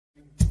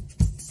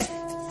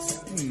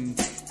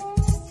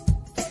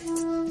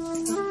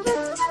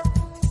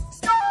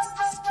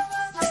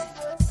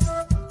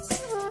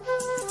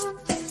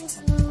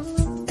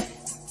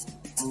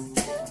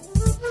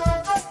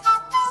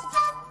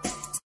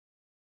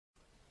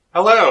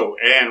Hello,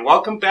 and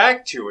welcome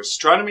back to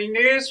Astronomy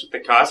News with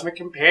the Cosmic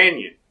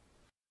Companion.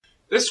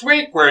 This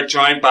week we're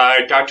joined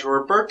by Dr.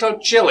 Roberto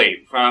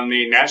Gilli from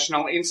the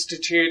National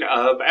Institute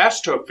of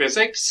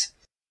Astrophysics,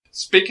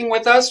 speaking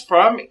with us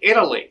from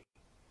Italy.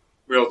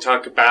 We'll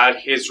talk about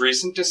his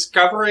recent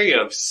discovery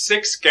of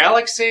 6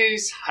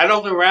 galaxies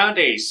huddled around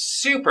a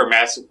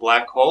supermassive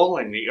black hole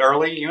in the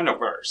early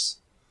universe.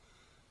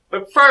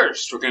 But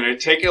first, we're going to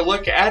take a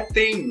look at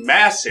the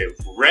massive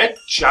red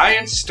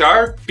giant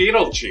star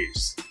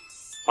Betelgeuse,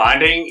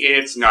 finding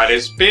it's not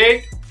as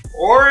big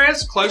or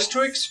as close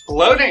to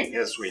exploding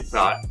as we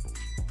thought.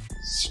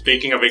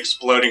 Speaking of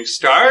exploding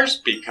stars,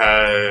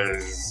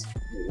 because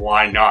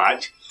why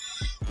not,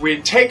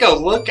 we take a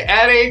look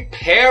at a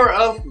pair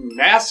of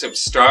massive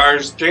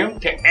stars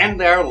doomed to end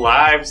their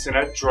lives in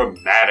a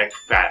dramatic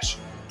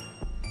fashion.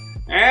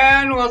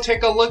 And we'll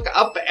take a look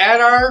up at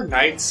our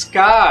night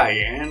sky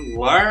and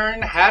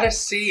learn how to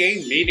see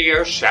a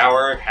meteor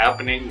shower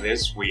happening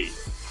this week.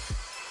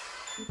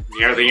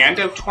 Near the end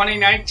of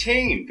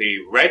 2019, the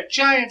red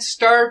giant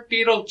star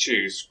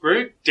Betelgeuse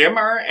grew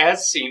dimmer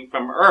as seen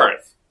from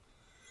Earth.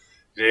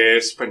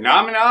 This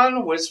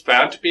phenomenon was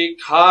found to be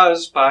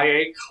caused by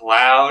a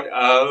cloud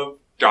of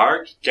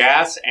dark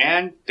gas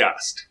and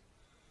dust.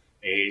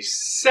 A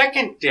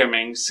second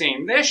dimming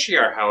seen this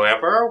year,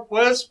 however,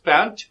 was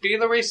found to be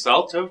the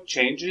result of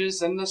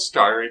changes in the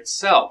star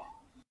itself.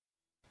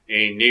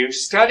 A new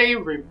study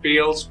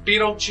reveals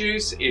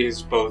Betelgeuse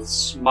is both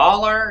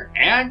smaller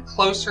and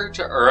closer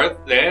to Earth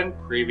than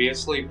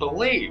previously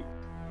believed.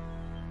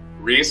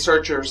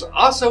 Researchers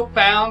also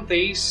found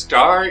the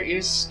star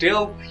is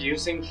still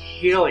fusing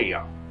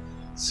helium,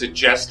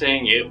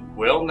 suggesting it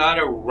will not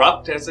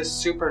erupt as a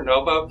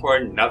supernova for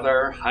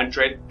another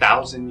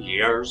 100,000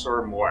 years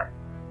or more.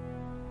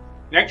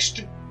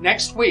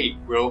 Next week,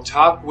 we'll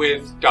talk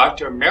with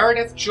Dr.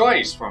 Meredith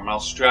Joyce from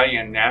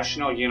Australian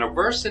National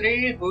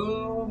University,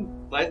 who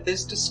led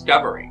this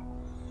discovery.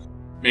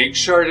 Make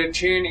sure to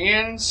tune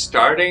in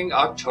starting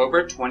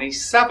October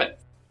 27th.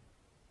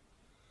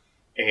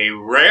 A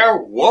rare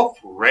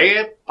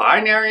Wolf-Rayet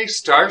binary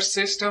star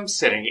system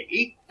sitting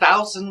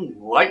 8,000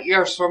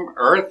 light-years from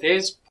Earth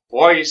is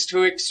poised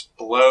to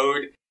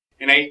explode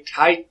in a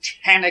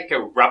titanic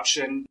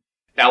eruption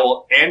that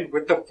will end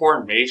with the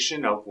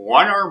formation of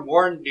one or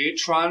more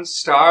neutron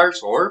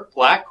stars or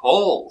black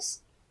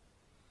holes.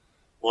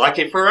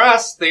 Lucky for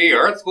us, the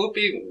Earth will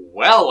be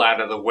well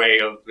out of the way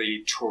of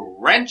the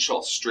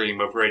torrential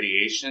stream of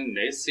radiation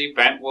this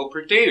event will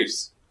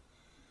produce.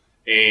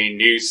 A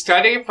new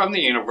study from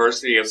the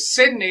University of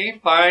Sydney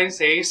finds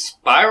a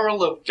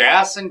spiral of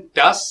gas and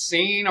dust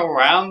seen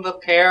around the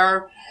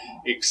pair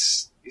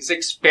is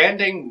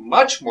expanding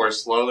much more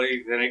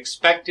slowly than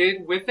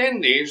expected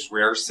within these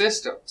rare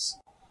systems.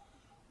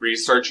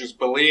 Researchers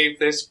believe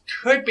this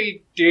could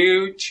be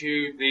due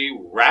to the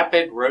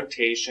rapid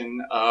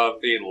rotation of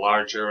the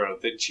larger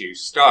of the two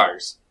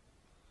stars.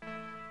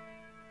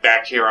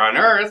 Back here on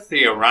Earth,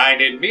 the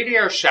Orion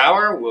meteor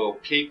shower will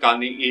peak on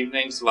the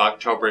evenings of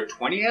October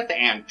 20th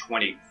and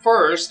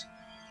 21st,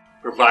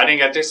 providing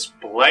a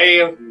display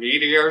of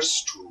meteors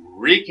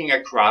streaking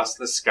across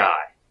the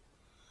sky.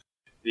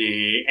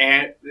 The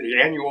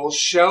annual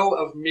show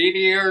of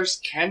meteors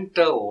can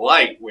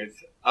delight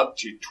with up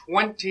to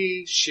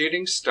 20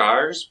 shooting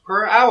stars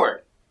per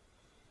hour.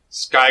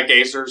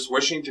 Skygazers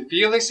wishing to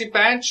view this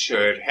event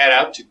should head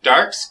out to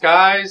dark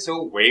skies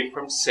away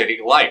from city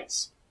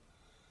lights.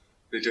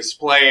 The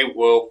display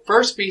will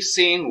first be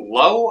seen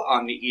low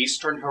on the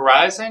eastern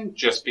horizon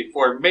just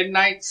before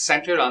midnight,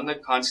 centered on the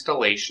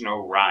constellation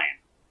Orion.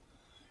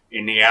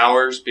 In the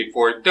hours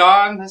before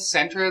dawn, the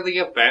center of the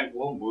event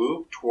will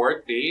move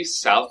toward the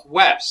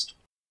southwest.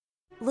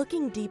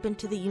 Looking deep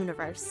into the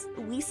universe,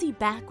 we see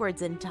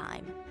backwards in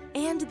time.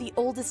 And the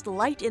oldest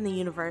light in the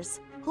universe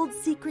holds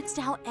secrets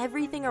to how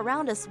everything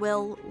around us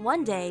will,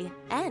 one day,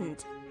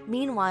 end.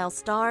 Meanwhile,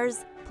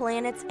 stars,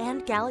 planets,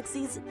 and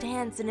galaxies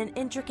dance in an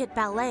intricate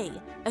ballet,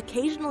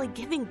 occasionally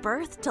giving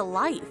birth to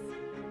life.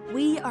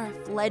 We are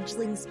a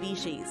fledgling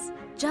species,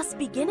 just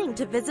beginning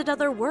to visit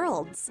other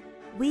worlds.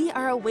 We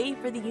are a way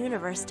for the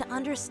universe to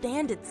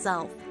understand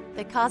itself.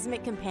 The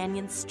Cosmic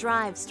Companion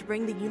strives to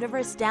bring the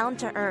universe down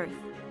to Earth,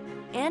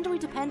 and we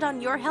depend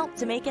on your help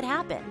to make it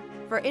happen.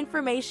 For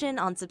information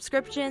on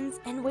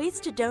subscriptions and ways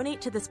to donate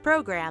to this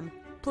program,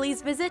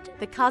 please visit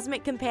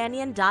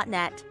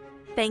thecosmiccompanion.net.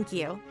 Thank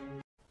you.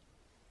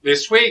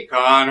 This week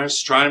on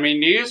Astronomy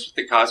News with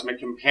the Cosmic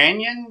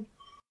Companion,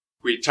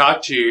 we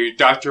talked to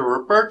Dr.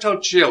 Roberto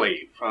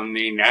Gilli from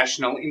the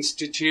National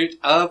Institute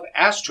of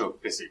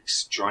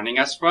Astrophysics, joining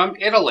us from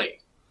Italy.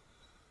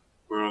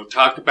 We'll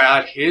talk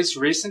about his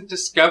recent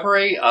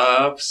discovery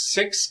of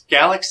 6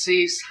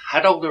 galaxies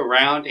huddled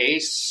around a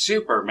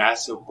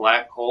supermassive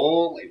black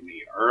hole in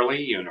the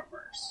early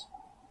universe.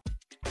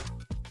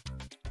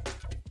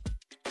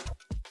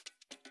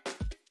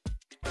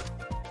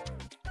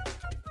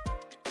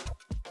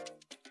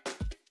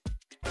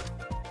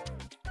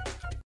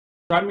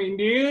 Astronomy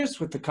News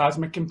with the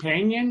Cosmic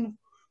Companion.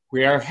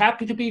 We are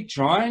happy to be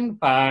joined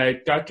by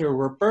Dr.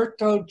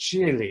 Roberto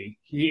Gilli.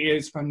 He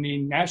is from the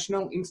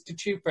National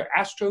Institute for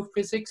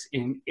Astrophysics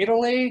in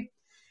Italy,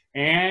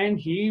 and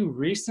he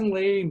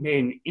recently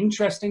made an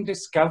interesting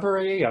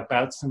discovery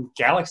about some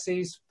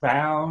galaxies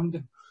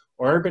found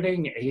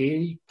orbiting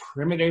a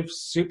primitive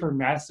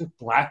supermassive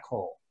black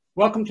hole.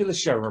 Welcome to the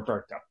show,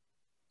 Roberto.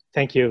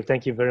 Thank you.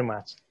 Thank you very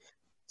much.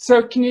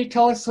 So can you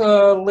tell us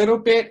a little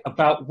bit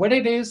about what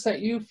it is that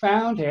you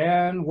found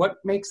and what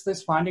makes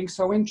this finding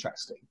so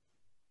interesting?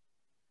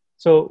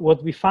 So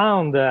what we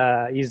found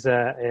is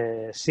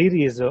a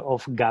series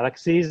of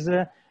galaxies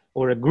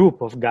or a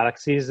group of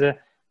galaxies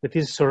that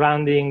is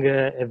surrounding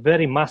a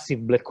very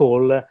massive black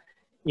hole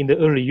in the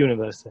early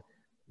universe.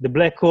 The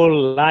black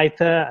hole light,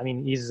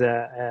 is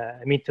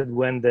emitted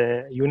when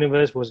the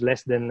universe was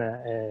less than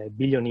a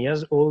billion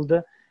years old.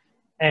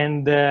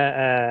 And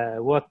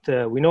what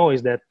we know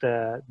is that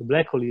the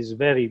black hole is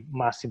very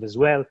massive as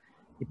well.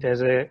 It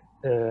has a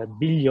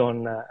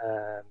billion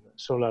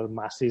solar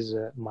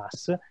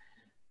mass.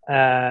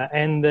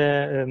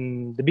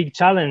 The big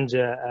challenge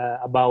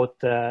about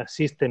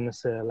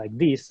systems like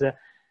this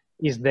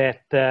is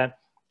that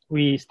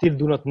we still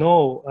do not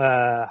know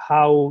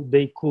how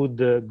they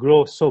could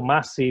grow so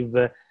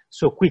massive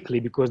so quickly,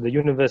 because the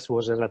universe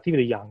was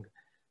relatively young.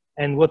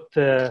 And what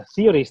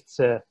theorists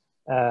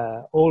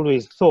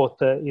always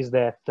thought is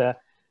that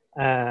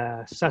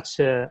such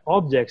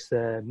objects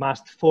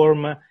must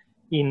form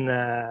in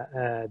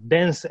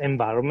dense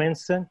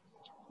environments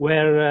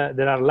where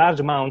there are large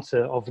amounts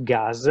of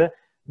gas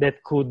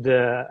that could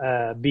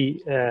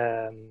be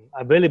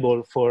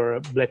available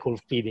for black hole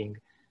feeding.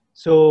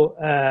 So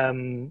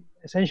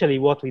essentially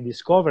what we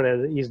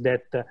discovered is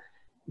that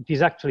it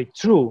is actually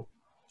true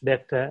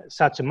that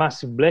such a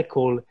massive black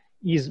hole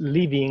is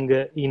living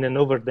in an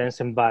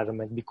overdense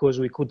environment, because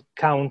we could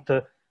count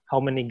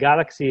how many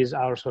galaxies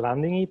are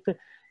surrounding it,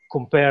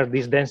 compare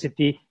this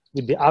density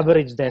with the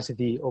average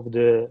density of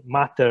the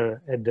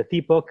matter at that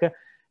epoch.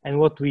 And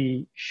what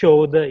we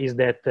showed is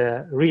that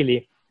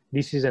really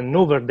this is an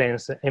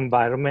overdense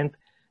environment.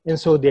 And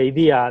so the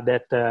idea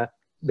that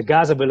the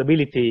gas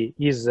availability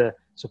is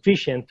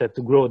sufficient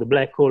to grow the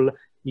black hole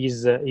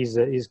is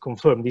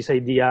confirmed. This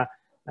idea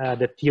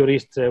that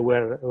theorists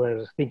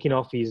were thinking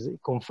of is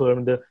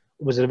confirmed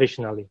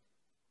observationally.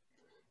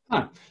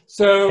 Huh.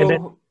 So,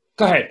 then,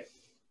 go ahead.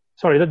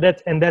 Sorry,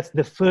 that's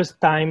the first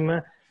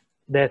time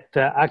that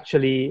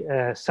actually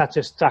such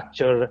a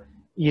structure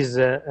is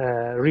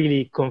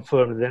really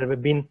confirmed. There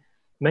have been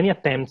many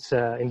attempts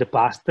in the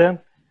past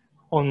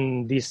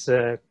on this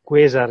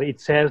quasar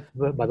itself,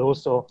 but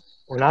also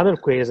on other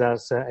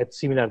quasars at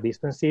similar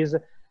distances.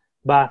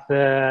 But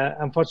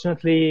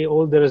unfortunately,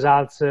 all the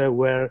results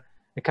were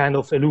a kind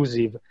of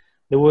elusive.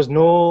 There was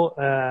no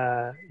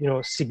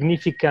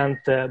significant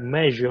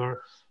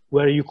measure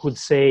where you could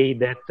say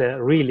that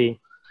really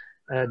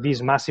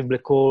these massive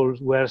black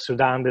holes were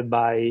surrounded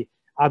by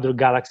other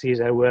galaxies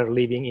that were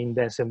living in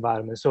dense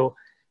environments. So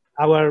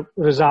our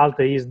result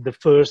is the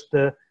first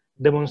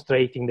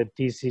demonstrating that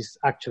this is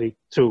actually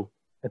true,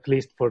 at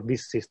least for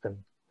this system.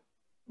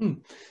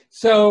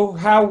 So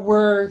how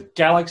were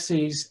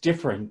galaxies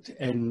different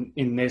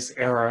in this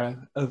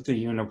era of the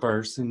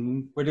universe,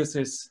 and what does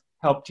this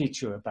help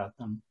teach you about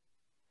them?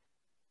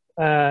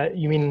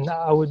 You mean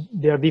how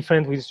they are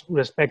different with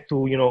respect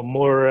to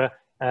more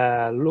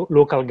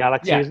local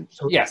galaxies? Yeah.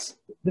 So yes.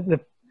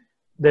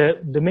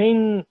 The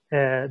main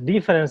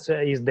difference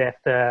is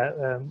that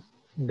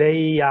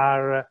they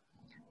are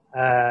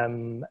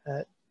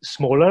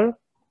smaller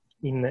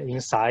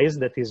in size.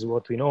 That is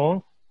what we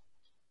know,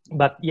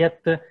 but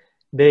yet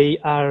they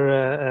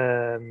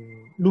are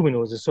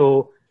luminous.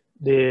 So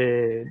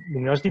the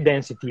luminosity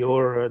density,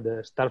 or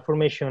the star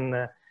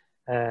formation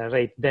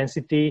rate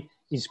density,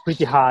 is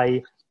pretty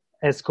high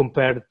as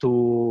compared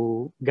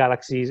to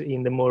galaxies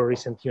in the more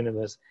recent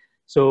universe.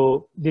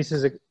 So this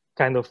is a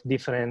kind of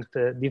difference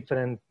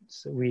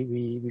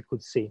we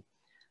could see.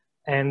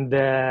 And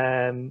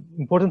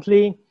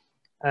importantly,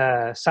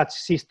 such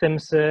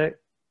systems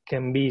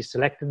can be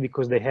selected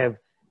because they have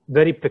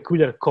very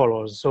peculiar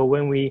colors. So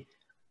when we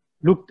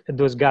looked at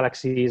those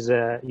galaxies,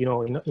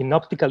 in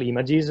optical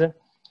images,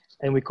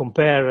 and we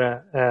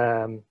compare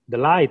the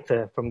light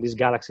from these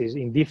galaxies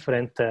in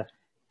different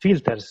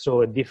filters,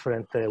 so at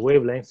different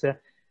wavelengths,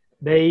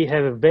 they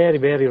have very,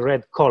 very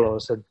red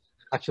colors.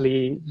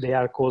 Actually, they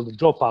are called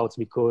dropouts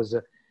because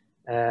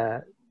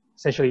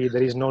essentially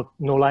there is no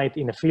light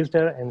in a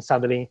filter, and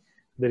suddenly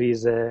there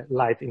is a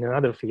light in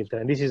another filter.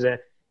 And this is a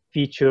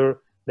feature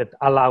that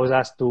allows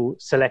us to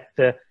select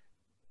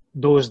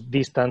those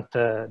distant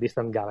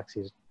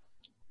galaxies.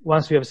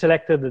 Once we have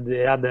selected,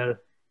 the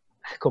other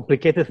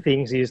complicated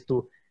things is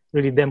to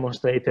really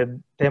demonstrate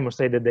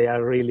that they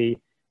are really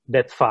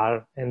that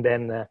far, and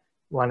then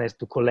one has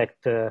to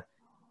collect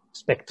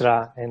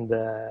spectra, and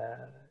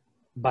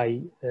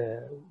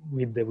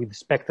with the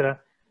spectra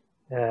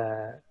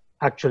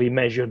actually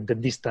measure the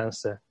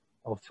distance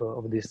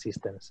of these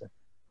systems.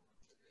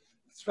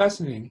 It's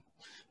fascinating.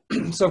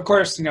 So of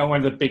course,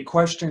 one of the big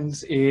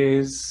questions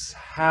is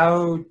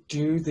how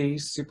do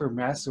these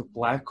supermassive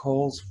black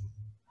holes,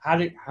 how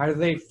do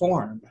they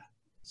form,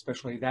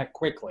 especially that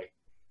quickly?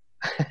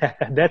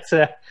 That's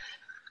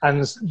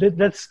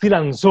that's still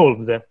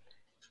unsolved.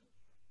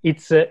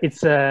 It's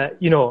the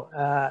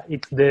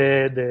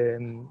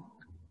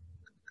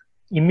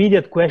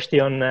immediate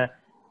question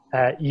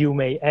you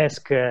may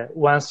ask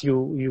once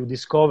you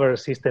discover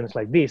systems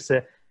like this.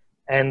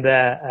 And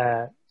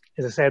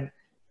as I said,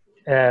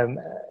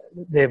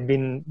 they've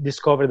been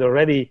discovered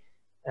already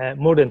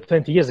more than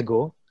 20 years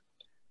ago,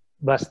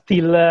 but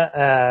still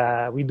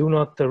we do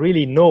not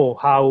really know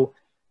how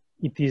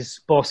it is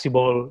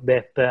possible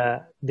that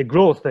the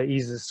growth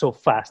is so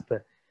fast.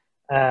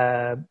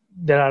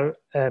 There are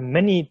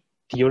many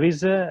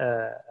theories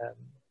that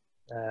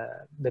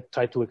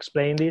try to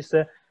explain this,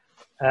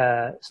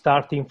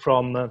 starting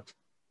from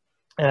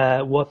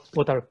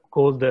what are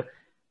called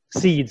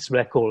seeds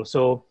black holes.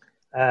 So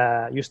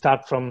you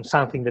start from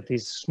something that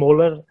is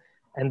smaller,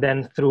 and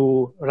then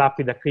through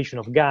rapid accretion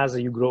of gas,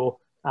 you grow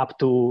up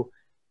to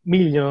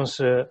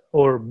millions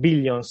or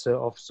billions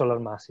of solar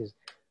masses.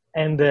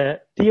 And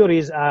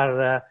theories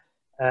are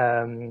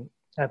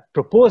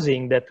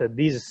proposing that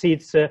these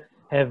seeds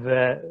have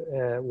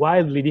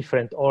wildly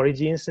different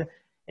origins,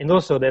 and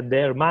also that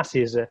their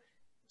masses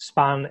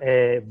span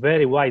a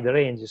very wide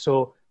range.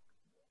 So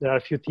there are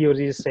a few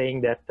theories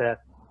saying that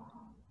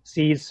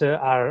seeds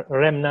are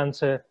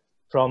remnants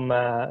from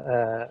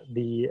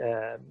the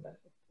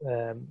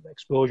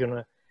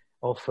explosion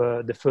of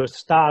the first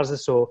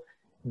stars. So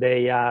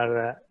they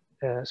are,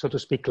 so to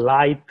speak,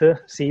 light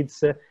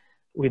seeds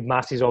with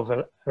masses of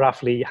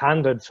roughly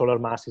 100 solar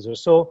masses or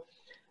so.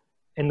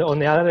 And on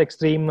the other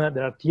extreme,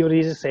 there are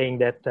theories saying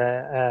that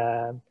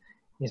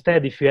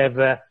instead, if you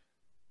have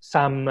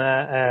some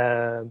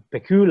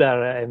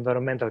peculiar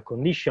environmental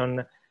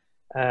condition,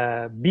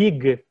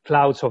 big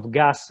clouds of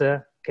gas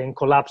can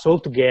collapse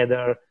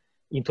altogether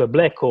into a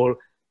black hole,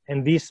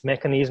 and this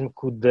mechanism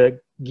could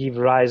give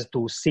rise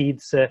to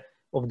seeds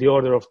of the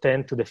order of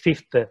 10 to the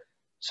 5th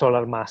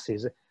solar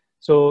masses.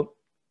 So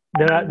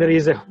there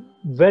is a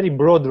very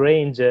broad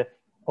range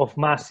of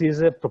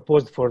masses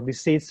proposed for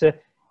these seeds,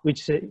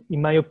 which,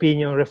 in my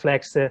opinion,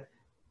 reflects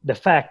the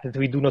fact that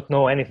we do not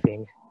know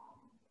anything.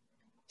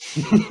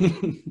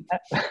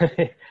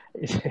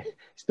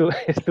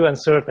 it's too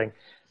uncertain.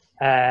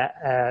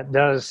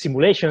 There are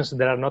simulations.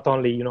 There are not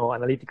only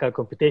analytical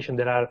computation.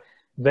 There are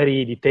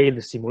very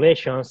detailed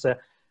simulations,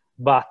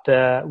 but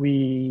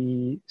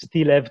we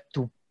still have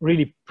to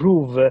really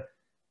prove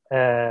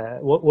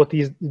what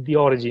is the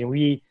origin.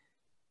 We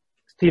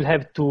still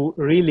have to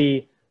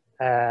really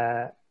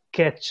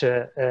catch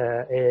a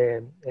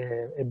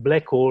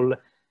black hole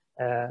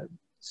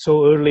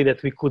so early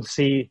that we could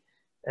see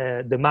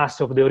the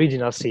mass of the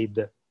original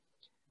seed.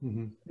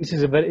 Mm-hmm. This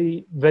is a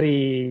very,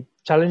 very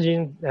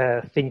challenging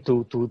thing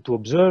to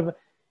observe,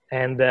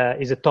 and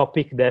is a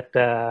topic that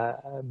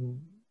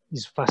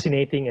is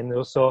fascinating, and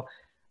also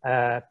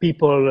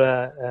people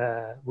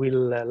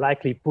will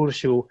likely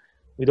pursue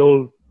with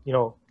all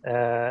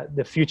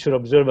the future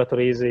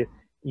observatories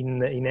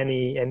in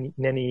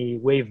any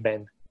wave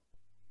band.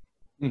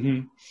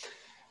 Mm-hmm.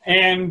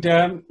 And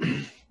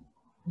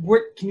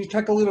can you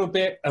talk a little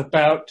bit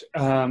about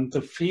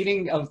the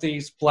feeding of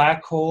these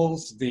black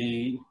holes?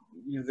 The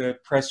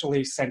press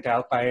release sent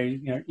out by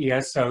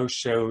ESO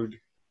showed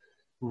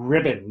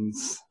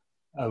ribbons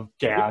of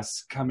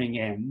gas coming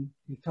in.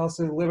 Can you tell us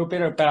a little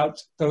bit about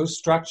those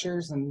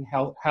structures and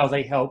how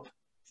they help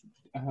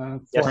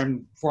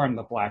form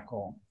the black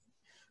hole?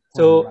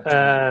 So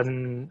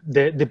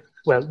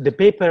the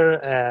paper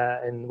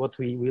and what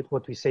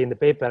we say in the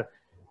paper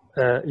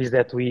is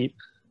that we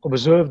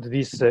observed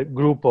this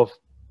group of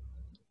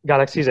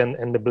galaxies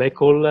and the black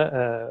hole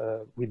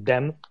with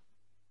them.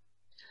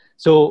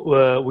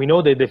 So we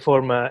know that they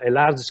form a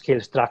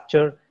large-scale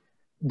structure.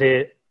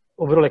 The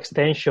overall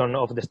extension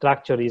of the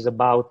structure is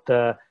about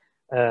 10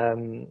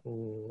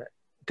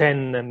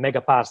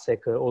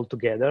 megaparsec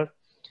altogether.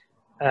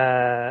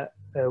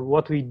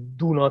 What we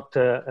do not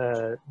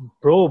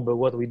probe,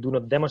 what we do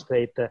not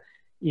demonstrate,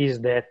 is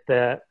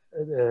that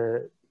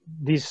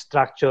this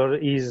structure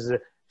is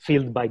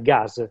filled by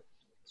gas.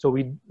 So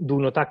we do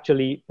not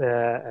actually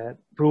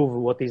prove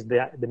what is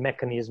the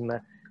mechanism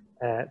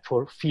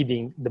for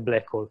feeding the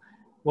black hole.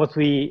 What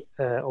we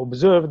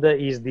observed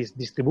is this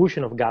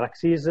distribution of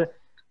galaxies,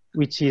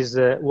 which is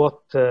what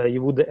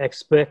you would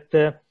expect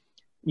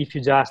if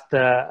you just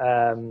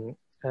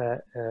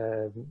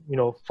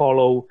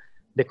follow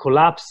the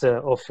collapse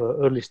of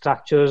early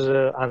structures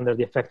under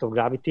the effect of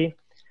gravity.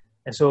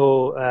 And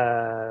so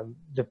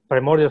the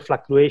primordial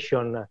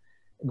fluctuation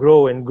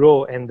grow and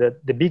grow, and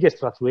the biggest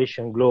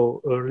fluctuation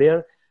grow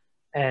earlier.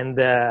 And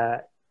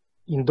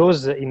in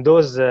those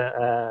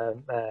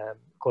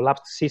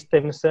collapsed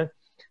systems,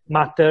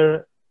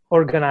 matter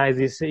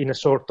organizes in a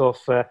sort of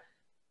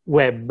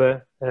web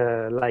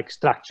like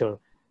structure.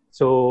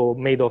 So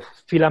made of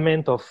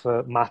filament of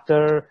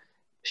matter,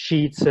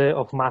 sheets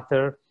of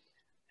matter.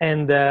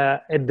 And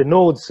at the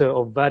nodes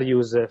of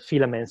various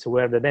filaments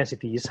where the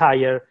density is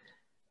higher,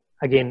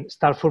 again,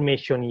 star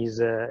formation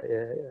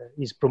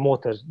is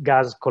promoted.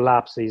 Gas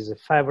collapse is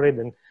favored,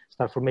 and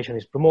star formation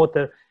is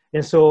promoted.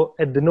 And so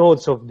at the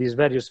nodes of these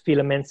various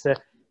filaments,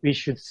 we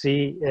should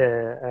see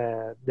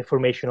the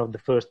formation of the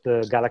first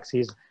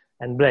galaxies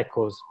and black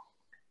holes.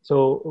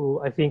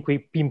 So I think we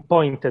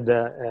pinpointed,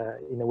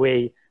 in a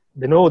way,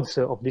 the nodes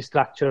of this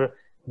structure,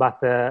 but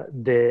the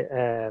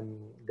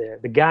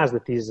gas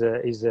that is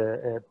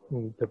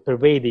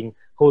pervading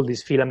all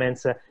these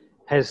filaments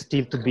has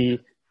still to be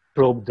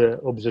probed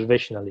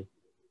observationally.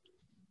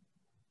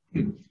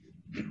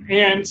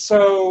 And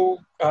so,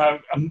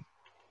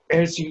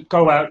 as you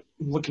go out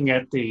looking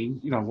at the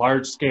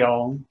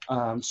large-scale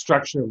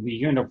structure of the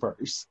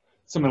universe,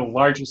 some of the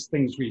largest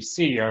things we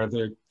see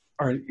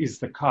is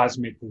the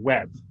cosmic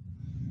web.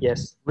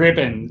 Yes.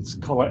 Ribbons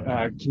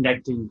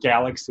connecting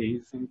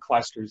galaxies and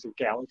clusters of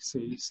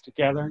galaxies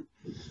together.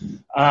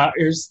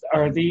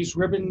 Are these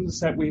ribbons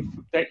that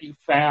you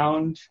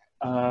found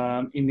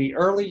in the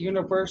early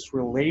universe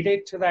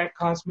related to that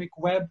cosmic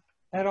web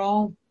at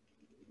all?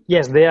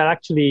 Yes, they are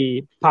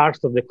actually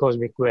parts of the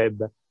cosmic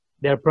web.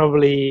 They are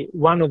probably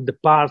one of the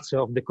parts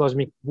of the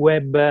cosmic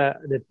web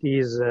that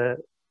is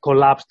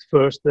collapsed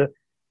first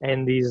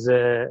and is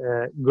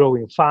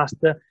growing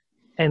fast.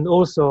 And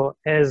also,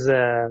 as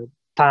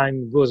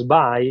time goes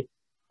by,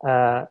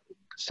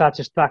 such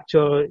a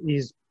structure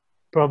is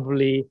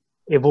probably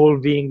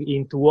evolving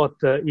into what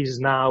is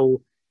now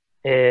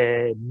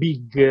a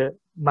big,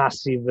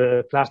 massive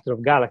cluster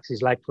of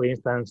galaxies, like, for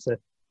instance,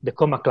 the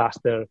Coma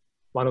cluster,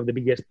 one of the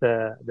biggest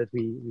that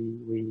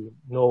we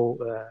know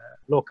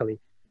locally.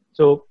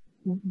 So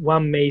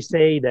one may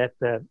say that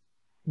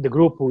the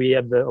group we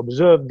have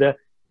observed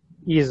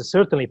is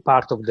certainly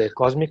part of the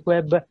cosmic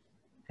web,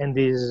 and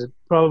is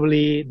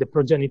probably the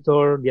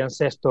progenitor, the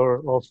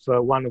ancestor of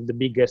one of the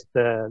biggest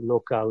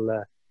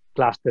local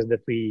clusters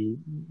that we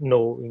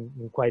know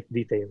in quite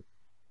detail.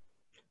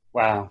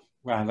 Wow,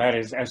 that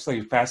is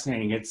absolutely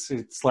fascinating.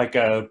 It's like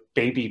a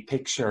baby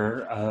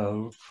picture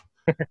of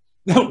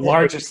the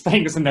largest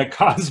things in the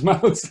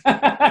cosmos.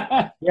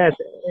 Yes,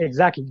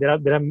 exactly.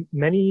 There are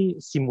many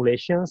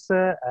simulations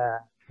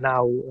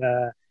now.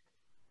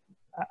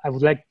 I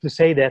would like to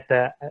say that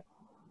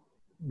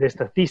the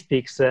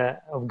statistics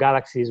of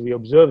galaxies we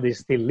observed is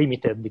still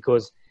limited,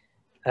 because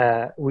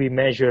we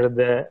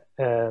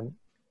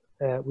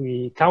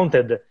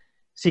counted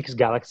 6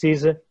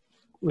 galaxies.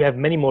 We have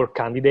many more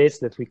candidates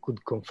that we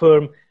could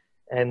confirm,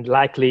 and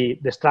likely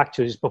the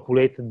structure is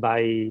populated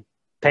by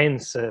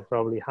tens,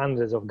 probably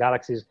hundreds of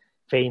galaxies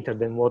fainter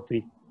than what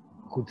we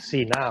could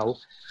see now.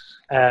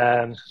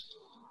 But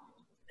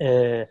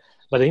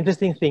the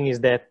interesting thing is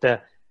that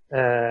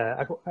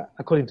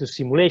according to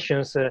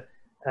simulations,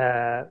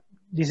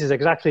 this is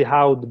exactly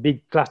how the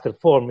big cluster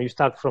form. You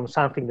start from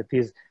something that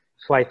is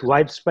quite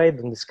widespread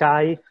in the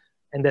sky,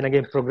 and then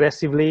again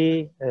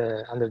progressively,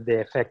 under the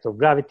effect of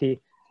gravity,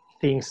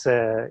 things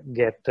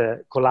get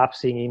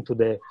collapsing into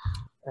the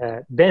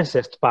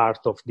densest part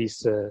of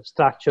this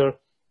structure,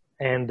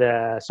 and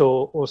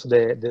so also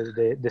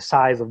the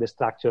size of the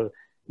structure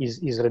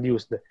is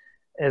reduced.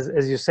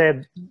 As you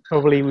said,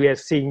 probably we are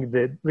seeing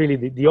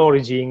the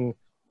origin,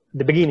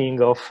 the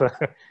beginning of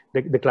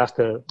the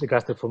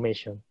cluster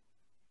formation.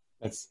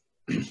 That's,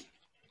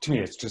 to me,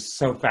 it's just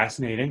so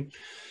fascinating.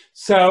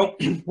 So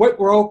what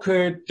role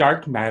could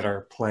dark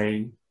matter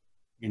play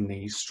in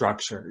these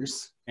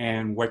structures,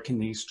 and what can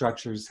these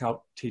structures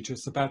help teach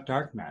us about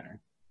dark matter?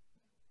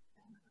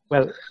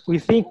 Well, we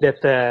think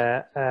that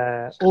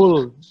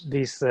all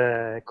this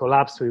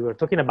collapse we were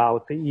talking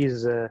about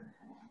is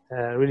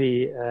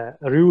really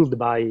ruled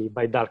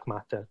by dark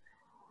matter.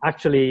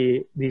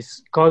 Actually,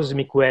 this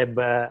cosmic web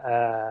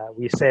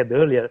we said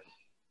earlier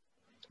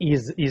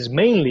is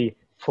mainly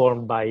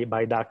formed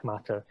by dark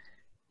matter,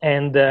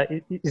 and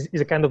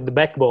is a kind of the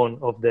backbone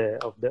of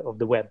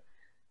the web.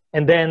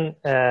 And then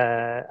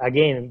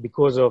again,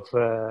 because of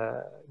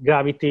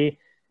gravity,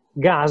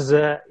 gas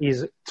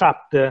is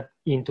trapped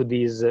into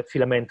these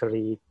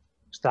filamentary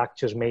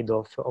structures made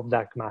of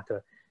dark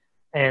matter.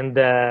 And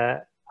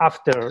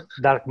after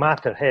dark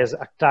matter has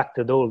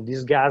attracted all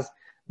this gas,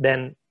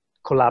 then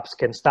collapse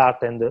can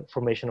start and the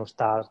formation of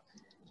stars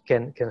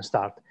can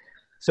start.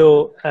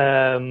 So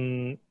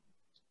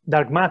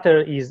dark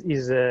matter is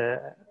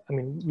I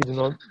mean, we do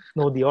not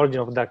know the origin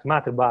of dark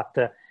matter, but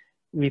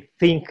we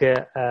think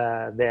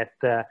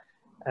that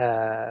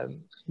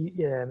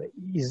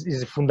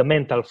is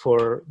fundamental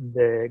for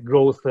the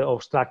growth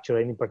of structure,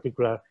 and in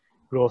particular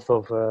growth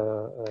of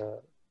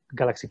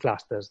galaxy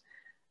clusters.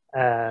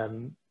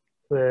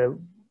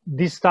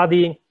 This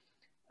study,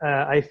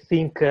 I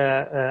think,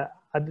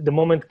 at the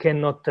moment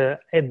cannot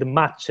add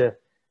much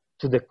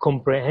to the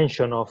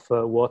comprehension of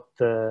what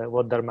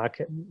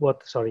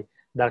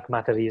dark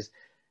matter is.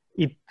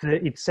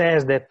 It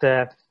says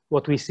that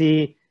what we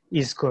see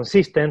is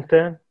consistent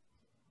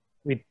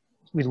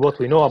with what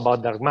we know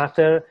about dark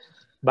matter,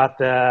 but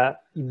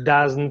it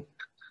doesn't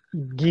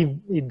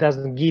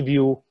give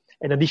you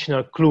an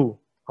additional clue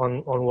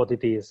on what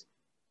it is.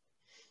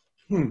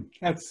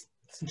 That's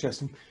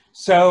interesting.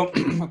 So,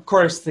 of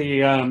course,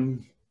 the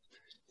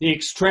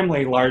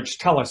extremely large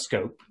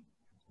telescope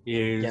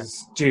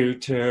is due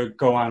to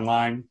go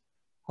online,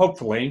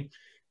 hopefully,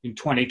 in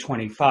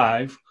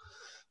 2025.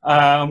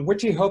 What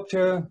do you hope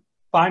to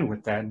find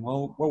with that?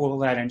 What will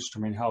that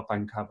instrument help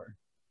uncover?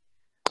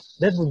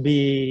 That would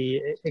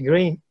be a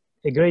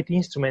great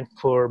instrument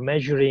for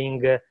measuring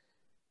the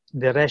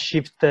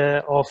redshift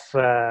of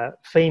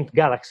faint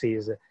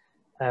galaxies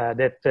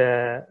that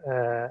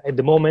at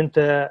the moment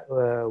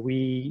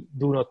we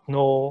do not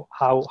know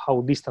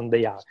how distant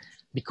they are,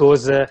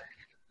 because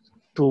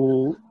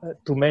to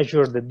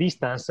measure the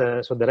distance,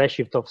 so the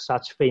redshift of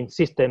such faint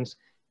systems,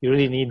 you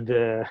really need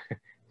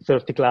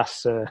 30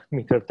 class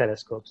meter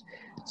telescopes.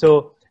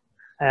 So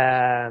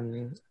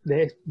the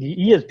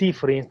ELT,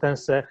 for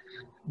instance,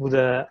 would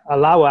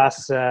allow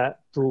us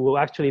to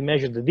actually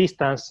measure the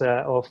distance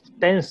of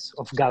tens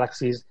of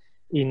galaxies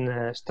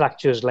in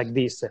structures like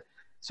this.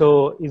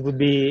 So it would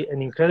be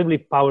an incredibly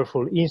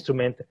powerful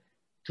instrument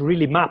to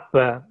really map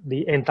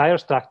the entire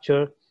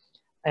structure,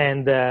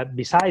 and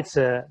besides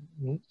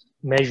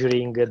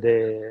measuring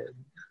the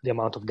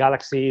amount of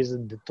galaxies,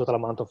 the total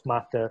amount of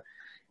matter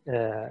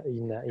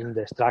in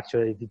the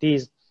structure that it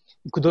is,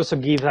 it could also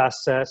give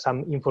us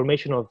some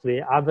information of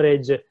the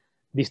average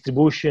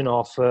distribution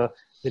of the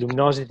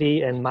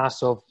luminosity and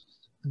mass of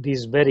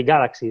these very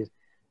galaxies,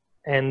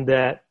 and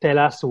tell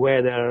us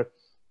whether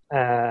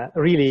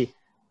really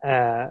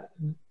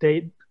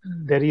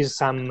there is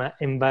some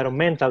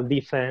environmental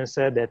difference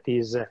that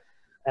is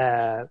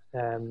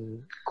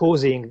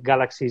causing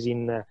galaxies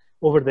in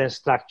overdense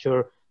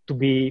structure to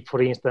be,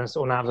 for instance,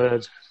 on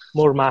average,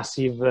 more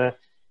massive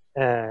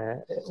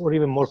or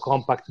even more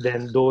compact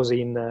than those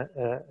in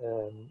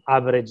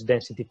average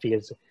density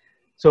fields.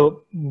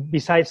 So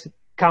besides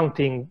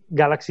counting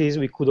galaxies,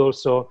 we could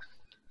also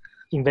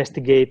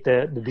investigate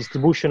the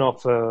distribution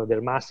of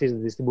their masses, the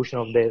distribution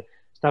of their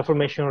star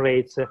formation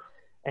rates,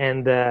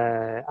 and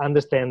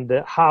understand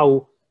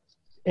how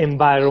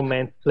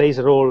environment plays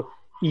a role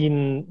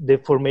in the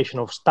formation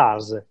of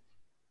stars.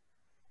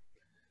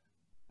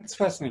 That's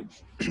fascinating.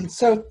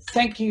 So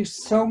thank you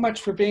so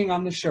much for being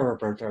on the show,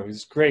 Roberto. It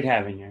was great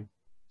having you.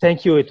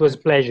 Thank you. It was a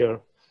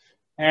pleasure.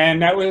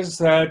 And that was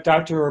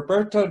Dr.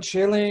 Roberto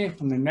Gilli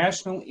from the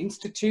National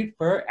Institute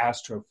for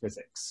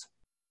Astrophysics.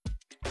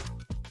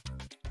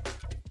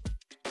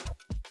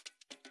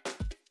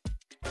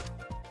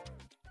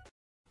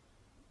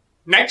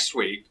 Next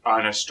week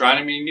on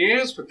Astronomy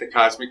News with the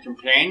Cosmic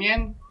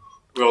Companion,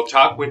 we'll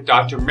talk with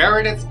Dr.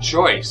 Meredith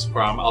Joyce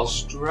from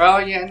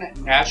Australian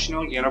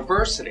National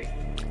University.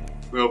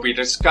 We'll be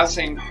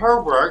discussing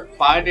her work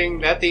finding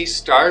that the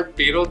star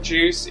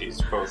Betelgeuse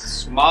is both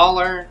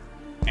smaller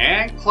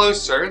and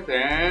closer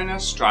than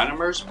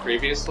astronomers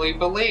previously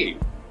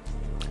believed.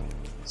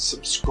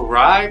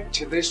 Subscribe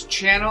to this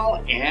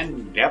channel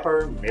and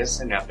never miss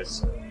an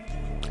episode.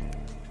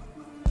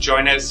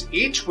 Join us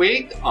each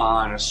week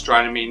on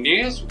Astronomy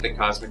News with the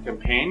Cosmic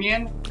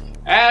Companion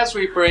as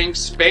we bring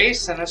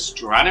space and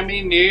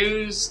astronomy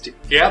news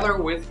together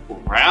with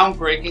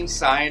groundbreaking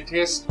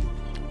scientists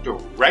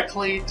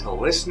directly to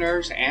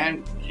listeners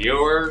and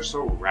viewers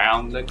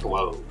around the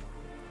globe.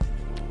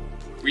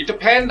 We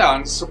depend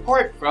on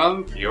support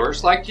from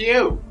viewers like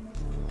you.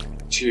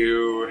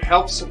 To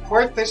help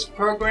support this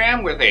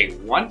program with a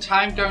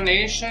one-time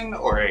donation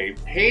or a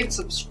paid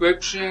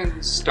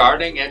subscription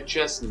starting at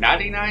just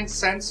 99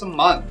 cents a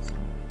month,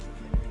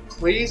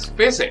 please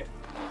visit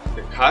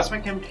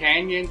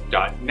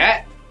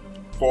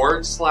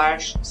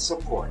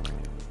thecosmiccompanion.net/support.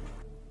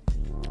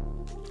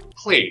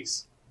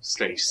 Please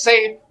stay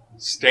safe,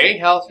 stay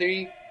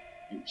healthy,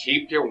 and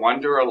keep your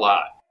wonder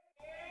alive.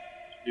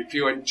 If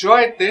you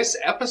enjoyed this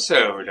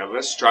episode of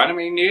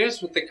Astronomy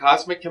News with the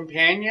Cosmic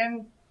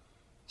Companion,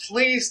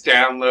 please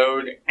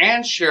download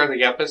and share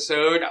the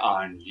episode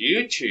on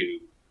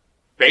YouTube,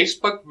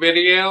 Facebook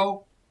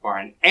video, or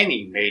on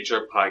any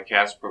major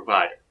podcast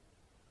provider.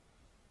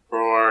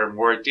 For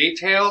more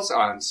details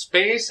on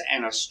space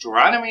and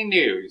astronomy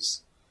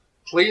news,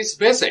 please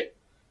visit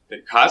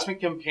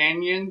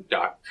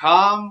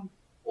thecosmiccompanion.com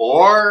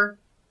or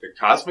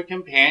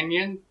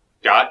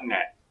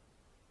thecosmiccompanion.net.